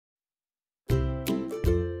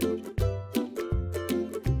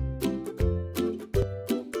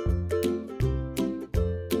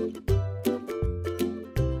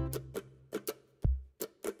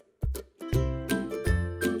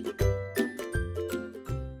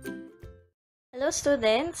Hello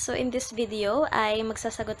students! So in this video ay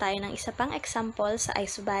magsasagot tayo ng isa pang example sa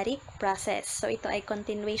isobaric process. So ito ay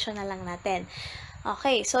continuation na lang natin.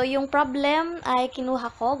 Okay, so yung problem ay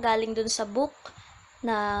kinuha ko galing dun sa book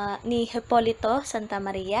ni Hipólito Santa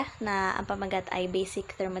Maria na ang pamagat ay Basic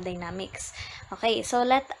Thermodynamics. Okay, so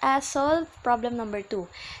let us solve problem number 2.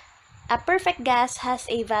 A perfect gas has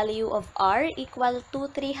a value of R equal to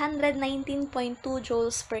 319.2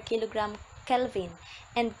 joules per kilogram Kelvin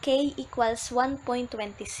and K equals 1.26.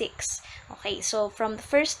 Okay, so from the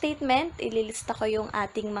first statement, ililista ko yung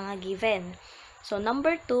ating mga given. So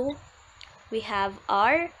number 2, we have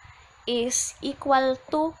R is equal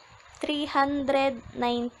to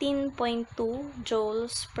 319.2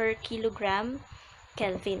 joules per kilogram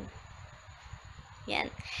Kelvin.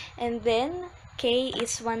 Yan. And then, K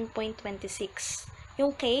is 1.26.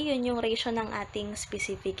 Yung K, yun yung ratio ng ating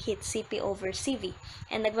specific heat, Cp over Cv.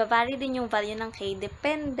 And nagba-vary din yung value ng K,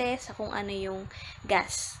 depende sa kung ano yung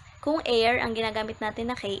gas. Kung air, ang ginagamit natin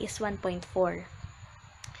na K is 1.4.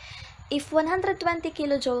 If 120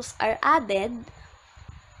 kilojoules are added,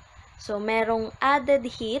 so merong added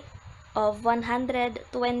heat of 120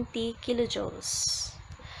 kilojoules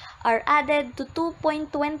are added to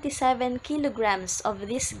 2.27 kilograms of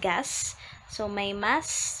this gas. So may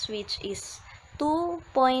mass which is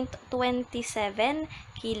 2.27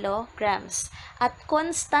 kilograms at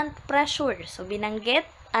constant pressure. So binanggit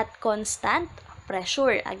at constant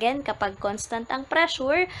pressure. Again, kapag constant ang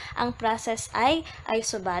pressure, ang process ay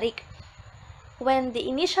isobaric. When the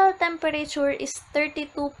initial temperature is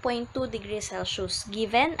 32.2 degrees Celsius,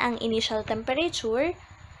 given ang initial temperature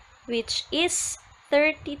which is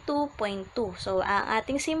 32.2. So, ang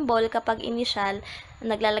ating symbol kapag initial,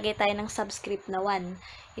 naglalagay tayo ng subscript na 1.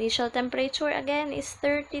 Initial temperature again is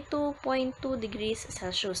 32.2 degrees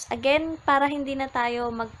Celsius. Again, para hindi na tayo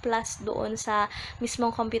mag-plus doon sa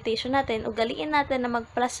mismong computation natin, ugaliin natin na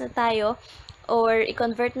mag-plus na tayo or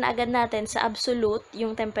i-convert na agad natin sa absolute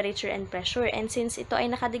yung temperature and pressure. And since ito ay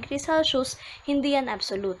naka-degree Celsius, hindi yan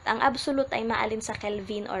absolute. Ang absolute ay maalin sa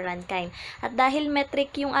Kelvin or Rankine. At dahil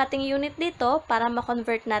metric yung ating unit dito, para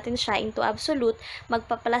ma-convert natin siya into absolute,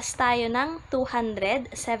 magpa-plus tayo ng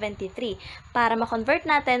 273 para ma-convert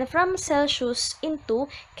natin from Celsius into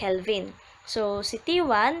Kelvin. So, si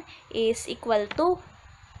T1 is equal to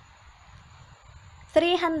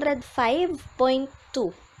 305.2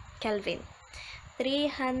 Kelvin.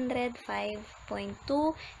 305.2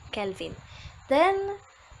 Kelvin. Then,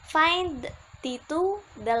 find T2,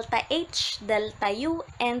 delta H, delta U,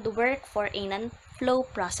 and work for a non-flow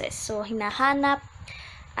process. So, hinahanap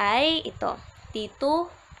ay ito. T2,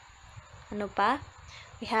 ano pa?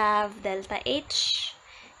 We have delta H,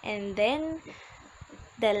 and then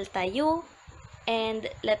delta U, and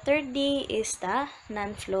letter D is the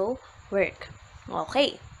non-flow work.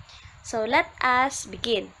 Okay. So, let us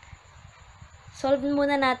begin. Solve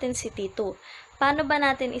muna natin si T2. Paano ba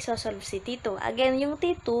natin isosolve si T2? Again, yung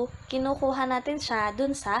T2, kinukuha natin siya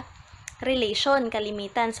dun sa relation,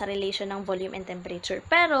 kalimitan sa relation ng volume and temperature.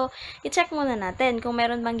 Pero, i-check muna natin kung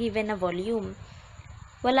meron bang given na volume.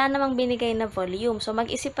 Wala namang binigay na volume. So,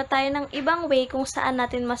 mag-isip pa tayo ng ibang way kung saan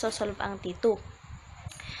natin masosolve ang T2.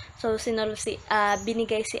 So,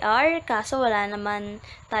 binigay si R, kaso wala naman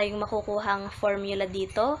tayong makukuhang formula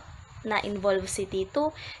dito na involve si T2.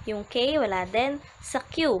 Yung K, wala din. Sa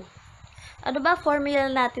Q, ano ba formula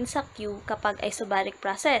natin sa Q kapag isobaric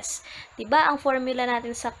process? Diba ang formula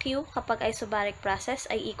natin sa Q kapag isobaric process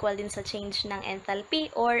ay equal din sa change ng enthalpy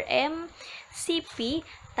or mCp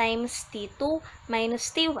times T2 minus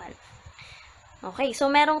T1. Okay, so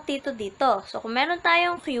merong T2 dito. So kung meron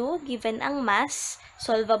tayong Q, given ang mass,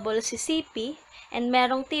 solvable si Cp, and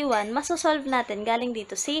merong T1, masosolve natin galing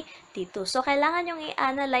dito si T2. So, kailangan yung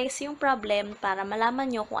i-analyze yung problem para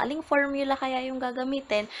malaman nyo kung aling formula kaya yung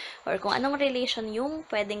gagamitin or kung anong relation yung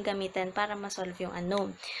pwedeng gamitin para masolve yung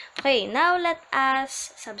unknown. Okay, now let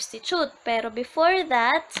us substitute. Pero before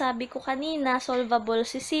that, sabi ko kanina, solvable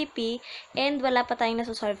si Cp and wala pa tayong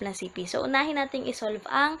nasosolve na Cp. So, unahin natin isolve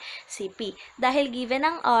ang Cp. Dahil given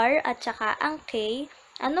ang R at saka ang K,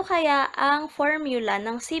 ano kaya ang formula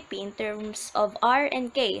ng Cp in terms of R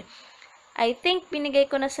and K? I think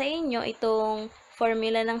binigay ko na sa inyo itong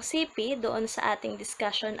formula ng Cp doon sa ating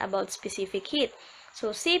discussion about specific heat.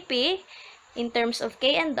 So, Cp in terms of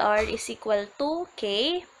K and R is equal to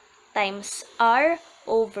K times R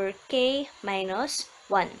over K minus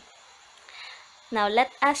 1. Now,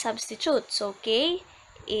 let us substitute. So, K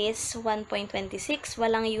is 1.26.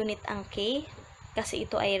 Walang unit ang K kasi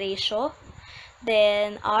ito ay ratio.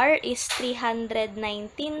 Then, R is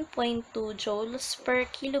 319.2 joules per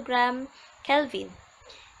kilogram Kelvin.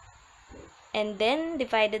 and then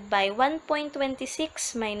divided by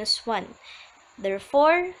 1.26 minus 1.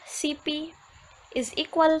 Therefore, CP is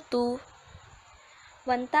equal to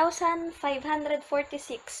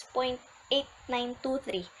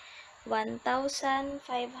 1,546.8923.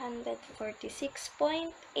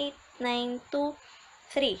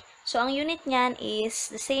 1,546.8923. So, ang unit niyan is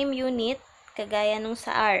the same unit kagaya nung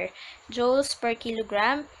sa R. Joules per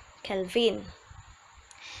kilogram, Kelvin.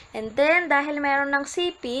 And then, dahil meron ng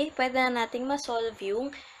CP, pwede na nating masolve yung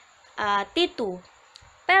T2.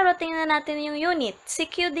 Pero, tingnan natin yung unit. Si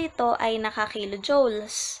Q dito ay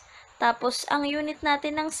naka-kilojoules. Tapos, ang unit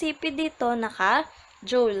natin ng CP dito,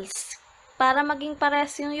 naka-joules. Para maging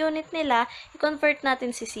pares yung unit nila, i-convert natin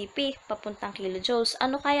si CP papuntang kilojoules.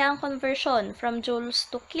 Ano kaya ang conversion from joules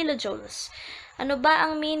to kilojoules? Ano ba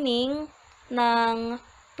ang meaning ng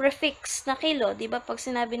prefix na kilo? Diba pag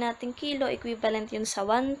sinabi natin kilo, equivalent yun sa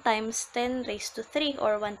 1 times 10 raised to 3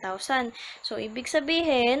 or 1,000. So, ibig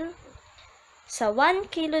sabihin, sa 1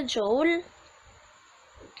 kilojoule,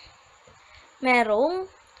 merong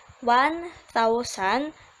 1,000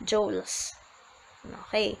 joules.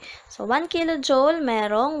 Okay. So, 1 kilojoule,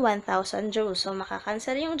 merong 1,000 joules. So,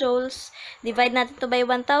 makakancel yung joules. Divide natin to by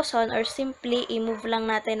 1,000 or simply, i-move lang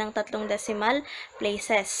natin ng 3 decimal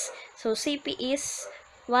places. So, CP is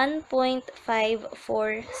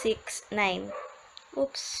 1.5469.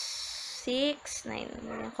 Oops. 69.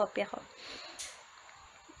 Yung kopya ko.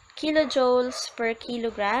 Kilojoules per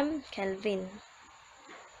kilogram Kelvin.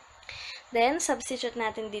 Then, substitute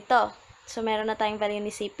natin dito. So, meron na tayong value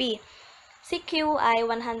ni CP. Si Q ay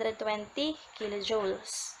 120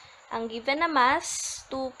 kilojoules. Ang given na mass,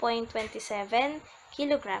 2.27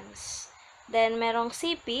 kilograms. Then, merong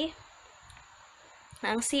CP.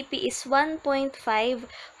 Ang CP is 1.5469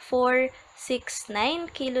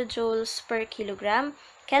 kilojoules per kilogram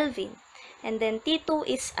Kelvin. And then, T2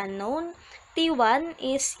 is unknown. T1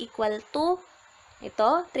 is equal to,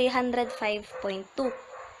 ito, 305.2.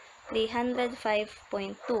 305.2.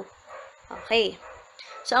 Okay.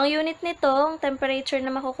 So, ang unit nitong temperature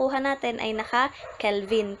na makukuha natin ay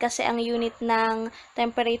naka-Kelvin. Kasi ang unit ng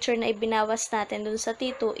temperature na ibinawas natin dun sa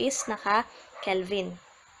T2 is naka-Kelvin.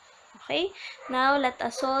 Okay? Now, let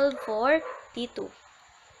us solve for T2.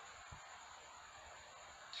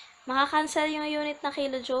 Makakancel yung unit na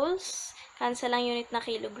kilojoules. Cancel ang unit na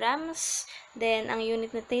kilograms. Then, ang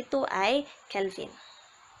unit na T2 ay Kelvin.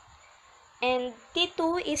 And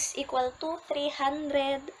T2 is equal to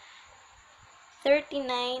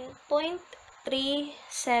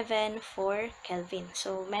 339.374 Kelvin.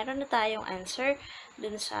 So, meron na tayong answer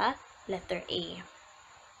dun sa letter A.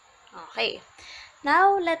 Okay.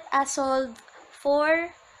 Now, let us solve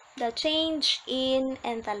for the change in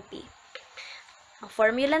enthalpy. Ang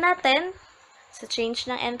formula natin sa change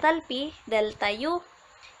ng enthalpy, delta U,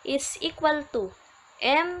 is equal to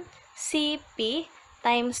MCP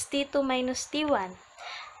times T2 minus T1.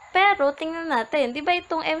 Pero, tingnan natin, di ba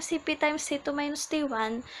itong MCP times T2 minus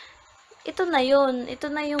T1, ito na yun. Ito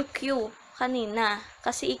na yung Q kanina.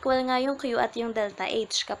 Kasi equal nga yung Q at yung delta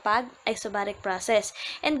H kapag isobaric process.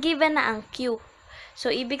 And given na ang Q. So,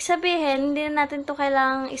 ibig sabihin, hindi na natin to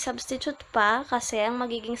kailangang i-substitute pa kasi ang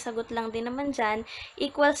magiging sagot lang din naman dyan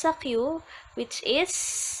equal sa Q, which is,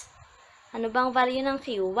 ano bang value ng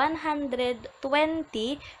Q? 120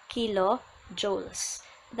 kilojoules.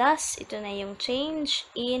 Thus, ito na yung change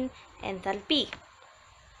in enthalpy.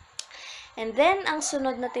 And then, ang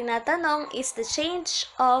sunod na tinatanong is the change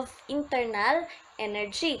of internal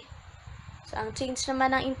energy. So, ang change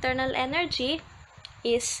naman ng internal energy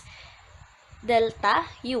is delta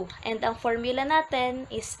U. And ang formula natin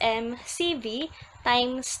is mCV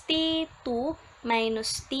times T2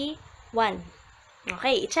 minus T1.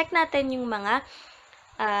 Okay, i-check natin yung mga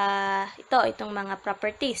itong mga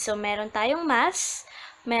properties. So, meron tayong mass,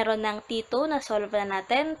 meron ng T2 na solve na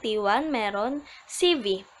natin, T1, meron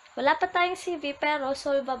CV. Wala pa tayong CV pero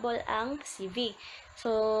solvable ang CV.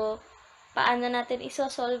 So, paano natin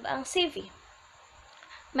isosolve ang CV?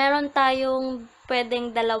 Meron tayong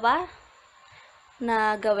pwedeng dalawa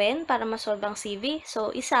na gawin para masolve ang CV.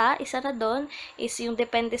 So, isa na doon is yung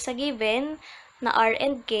depende sa given na R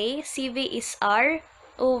and K. CV is R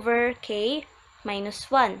over K minus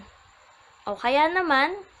 1. O kaya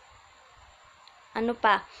naman, ano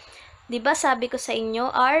pa? Diba sabi ko sa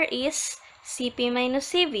inyo, R is CP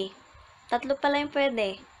minus CV. Tatlo pala yung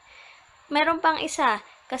pwede. Meron pang isa,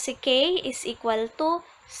 kasi K is equal to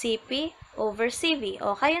CP over CV.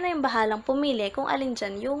 O, kayo na yung bahalang pumili kung alin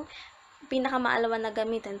dyan yung pinakamaalawan na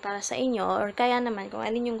gamitin para sa inyo or kaya naman kung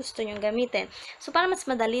alin yung gusto nyong gamitin. So, para mas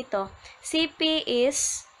madali to, CP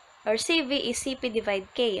is or CV is CP divide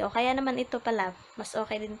K. O kaya naman ito pala, mas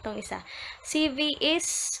okay din itong isa. CV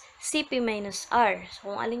is CP minus R.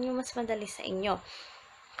 So, kung alin yung mas madali sa inyo.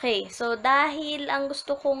 Okay, so dahil ang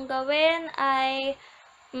gusto kong gawin ay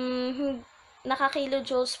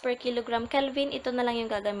naka-kilojoules per kilogram Kelvin, ito na lang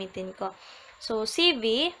yung gagamitin ko. So,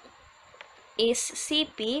 CV is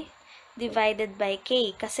CP divided by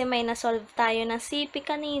K. Kasi may nasolve tayo ng CP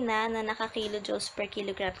kanina na naka-kilojoules per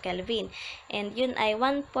kilogram Kelvin. And yun ay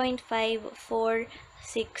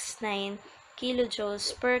 1.5469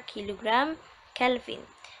 kilojoules per kilogram Kelvin.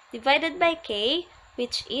 Divided by K,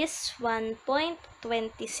 which is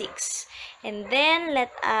 1.26. And then,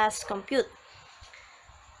 let us compute.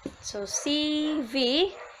 So,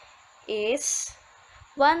 CV is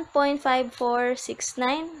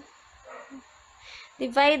 1.5469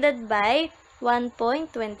 divided by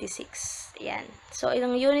 1.26. Ayan. So,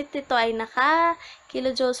 ilang unit nito ay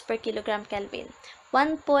naka-kilojoules per kilogram Kelvin.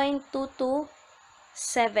 1.227.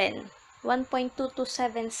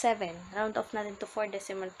 1.2277. Round off natin to 4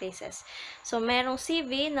 decimal places. So, merong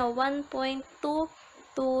CV na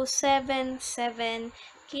 1.2277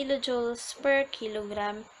 kilojoules per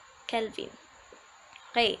kilogram Kelvin.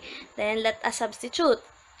 Okay. Then, let us substitute.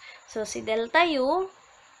 So, si delta U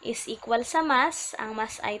is equal sa mass. Ang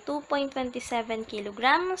mass ay 2.27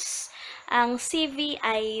 kilograms. Ang CV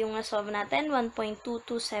ay yung nasolve natin,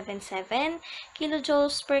 1.2277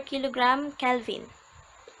 kilojoules per kilogram Kelvin.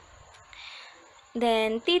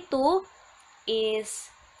 Then, T2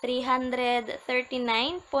 is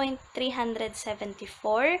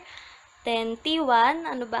 339.374. Then, T1,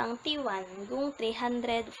 ano ba ang T1? Yung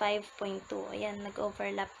 305.2. Ayan,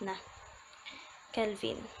 nag-overlap na.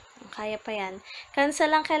 Kelvin. Kaya pa yan.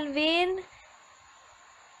 Cancel ang Kelvin.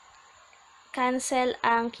 Cancel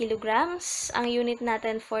ang kilograms. Ang unit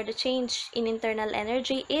natin for the change in internal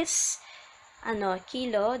energy is,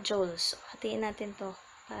 kilojoules. Hatiin natin to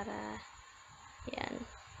para, yan.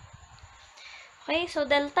 Okay, so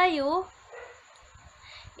delta U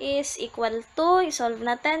is equal to, isolve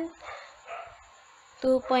natin,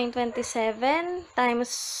 2.27 times,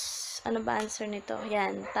 ano ba answer nito?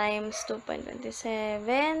 Yan, times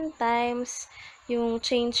 2.27 times yung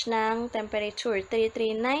change ng temperature,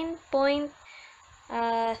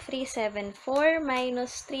 339.374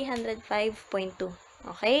 minus 305.2.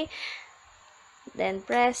 Okay? Then,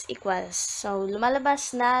 press equals. So,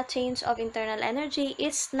 lumalabas na change of internal energy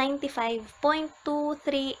is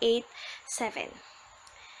 95.2387.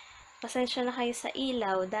 Pasensya na kayo sa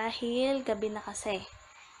ilaw dahil gabi na kasi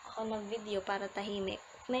ako mag-video para tahimik.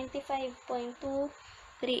 95.2387.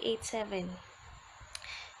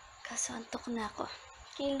 Kaso antok na ako.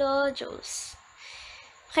 Kilojoules.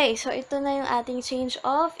 Okay, so ito na yung ating change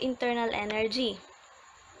of internal energy.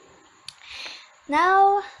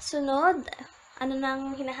 Now, sunod, ano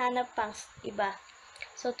nang hinahanap pang iba?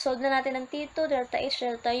 So, solve na natin ang T2, delta H,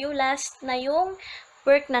 delta U. Last na yung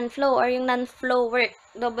work non-flow or yung non-flow work,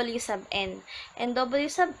 W sub N. And W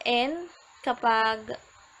sub N, kapag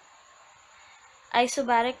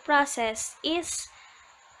isobaric process is,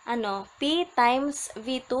 P times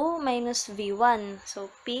V2 minus V1. So,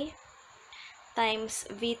 P times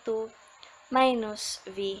V2 minus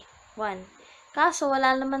V1. Kaso,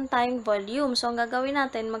 wala naman tayong volume. So, ang gagawin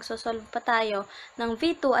natin, magsosolve pa tayo ng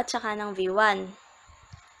V2 at saka ng V1.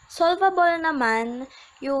 Solvable naman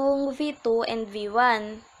yung V2 and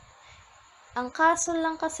V1. Ang kaso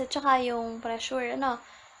lang kasi, tsaka yung pressure, ang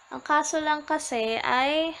kaso lang kasi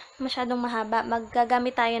ay masyadong mahaba.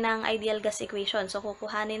 Maggagamit tayo ng ideal gas equation. So,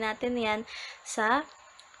 kukuhanin natin yan sa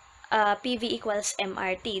PV equals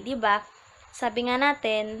MRT. Diba? Sabi nga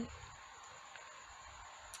natin,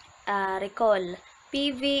 recall,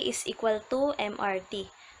 PV is equal to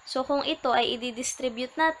MRT. So, kung ito ay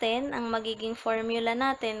i-distribute natin, ang magiging formula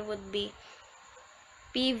natin would be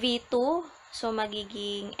PV2, so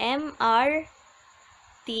magiging MRT2,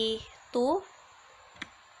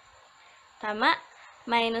 tama,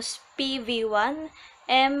 minus PV1,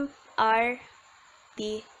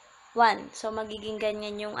 MRT1. So, magiging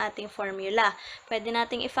ganyan yung ating formula. Pwede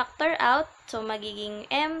nating i-factor out, so magiging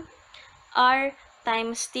MR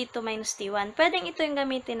times T2 minus T1. Pwedeng ito yung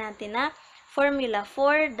gamitin natin na formula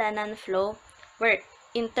for the non-flow work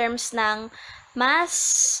in terms ng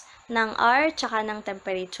mass, ng R, tsaka ng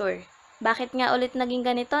temperature. Bakit nga ulit naging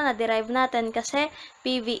ganito? Na-derive natin kasi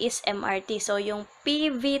PV is MRT. So, yung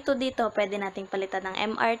PV2 dito, pwede nating palitan ng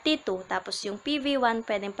MRT2. Tapos, yung PV1,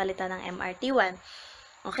 pwedeng palitan ng MRT1.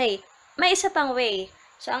 Okay. May isa pang way.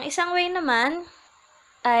 So, ang isang way naman,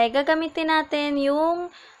 ay gagamitin natin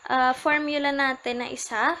yung formula natin na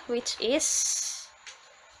isa, which is,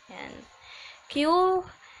 yan, Q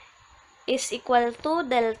is equal to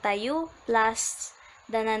delta U plus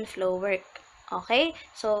the non-flow work. Okay?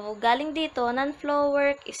 So, galing dito, non-flow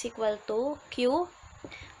work is equal to Q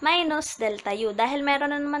minus delta U. Dahil meron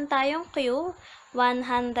na naman tayong Q,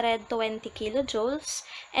 120 kilojoules,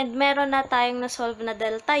 and meron na tayong na-solve na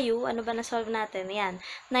delta U. Ano ba na-solve natin? Yan,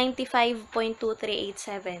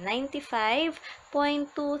 95.2387.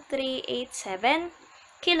 95.2387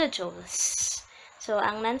 kilojoules. So,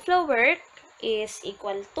 ang non-flow work is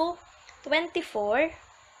equal to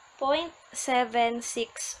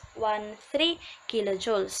 24.7613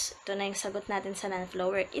 kilojoules. Ito na yung sagot natin sa non-flow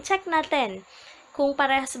work. I-check natin kung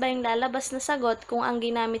parehas ba yung lalabas na sagot kung ang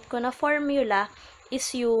ginamit ko na formula is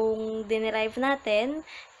yung dinerive natin,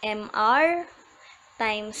 MR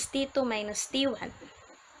times T2 minus T1.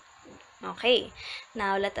 Okay.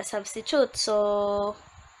 Now, let us substitute. So,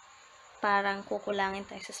 parang kukulangin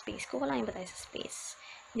tayo sa space. Kukulangin ba tayo sa space?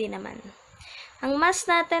 Hindi naman. Ang mass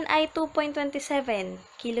natin ay 2.27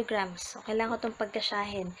 kilograms. So, kailangan ko itong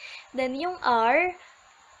pagkasyahin. Then, yung R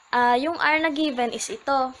na given is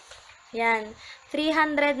ito. Yan.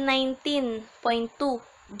 319.2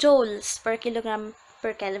 joules per kilogram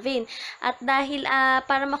per Kelvin. At dahil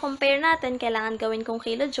para ma-compare natin, kailangan gawin kong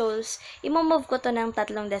kilojoules, i-move ko to ng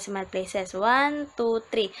tatlong decimal places. 1, 2,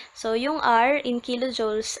 3. So, yung R in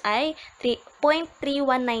kilojoules ay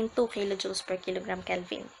 0.3192 kilojoules per kilogram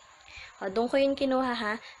Kelvin. O, doon ko yun kinuha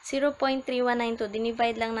ha. 0.3192.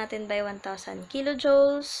 Dinivide lang natin by 1,000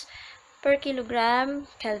 kilojoules per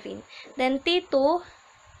kilogram Kelvin. Then, T2,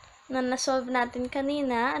 na na-solve natin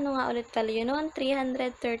kanina, ano nga ulit value nun?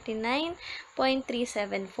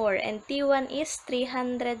 339.374. And T1 is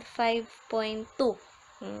 305.2.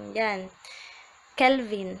 Yan.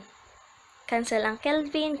 Kelvin. Cancel ang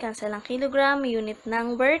Kelvin, cancel ang kilogram. Unit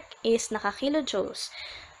ng work is naka-kilojoules.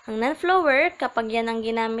 Ang non-flow work, kapag yan ang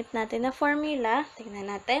ginamit natin na formula, tingnan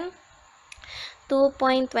natin.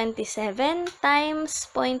 2.27 times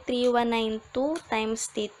 0.3192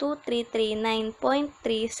 times T2,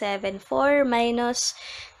 339.374 minus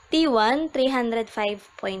T1,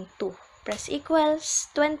 305.2. Press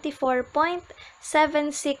equals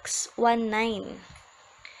 24.7619.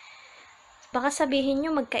 Baka sabihin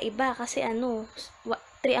nyo magkaiba kasi 3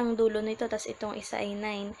 ang dulo nito, tas itong isa ay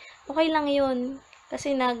 9. Okay lang yun.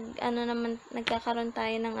 Kasi nagkakaroon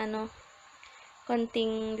tayo ng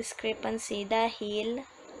konting discrepancy dahil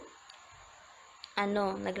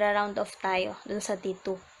nagra-round off tayo dun sa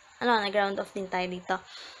T2. Nag-round off din tayo dito.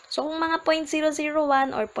 So, kung mga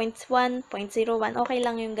 0.001 or 0.1, 0.01, okay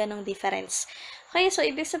lang yung ganong difference. Okay, so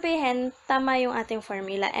ibig sabihin, tama yung ating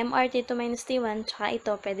formula. MR T2 minus T1, tsaka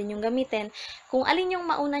ito, pwede nyong gamitin. Kung alin yung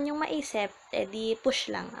mauna nyong maisip, edi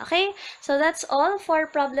push lang. Okay? So, that's all for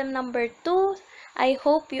problem number 2. I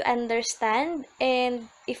hope you understand,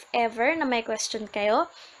 and if ever na may question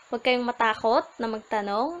kayo, huwag kayong matakot na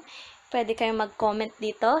magtanong. Pwede kayong mag-comment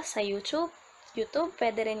dito sa YouTube.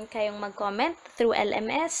 Pwede rin kayong mag-comment through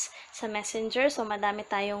LMS, sa Messenger. So, madami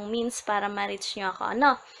tayong means para ma-reach nyo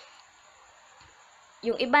ako.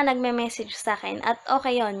 Yung iba nagme-message sa akin, at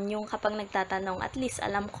okay yon yung kapag nagtatanong, at least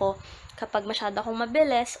alam ko kapag masyado akong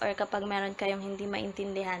mabilis or kapag meron kayong hindi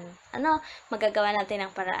maintindihan, magagawa natin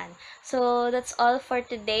ng paraan. So, that's all for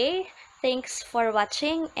today. Thanks for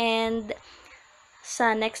watching, and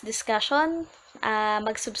sa next discussion,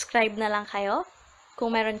 mag-subscribe na lang kayo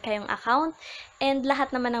kung meron kayong account, and lahat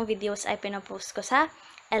naman ng videos ay pinopost ko sa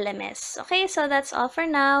LMS. Okay, so that's all for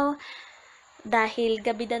now. Dahil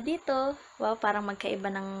gabi na dito, wow, parang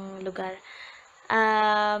magkaiba ng lugar.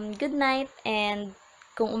 Good night, and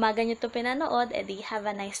kung umaga nyo ito pinanood, edi have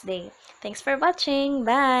a nice day. Thanks for watching.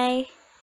 Bye!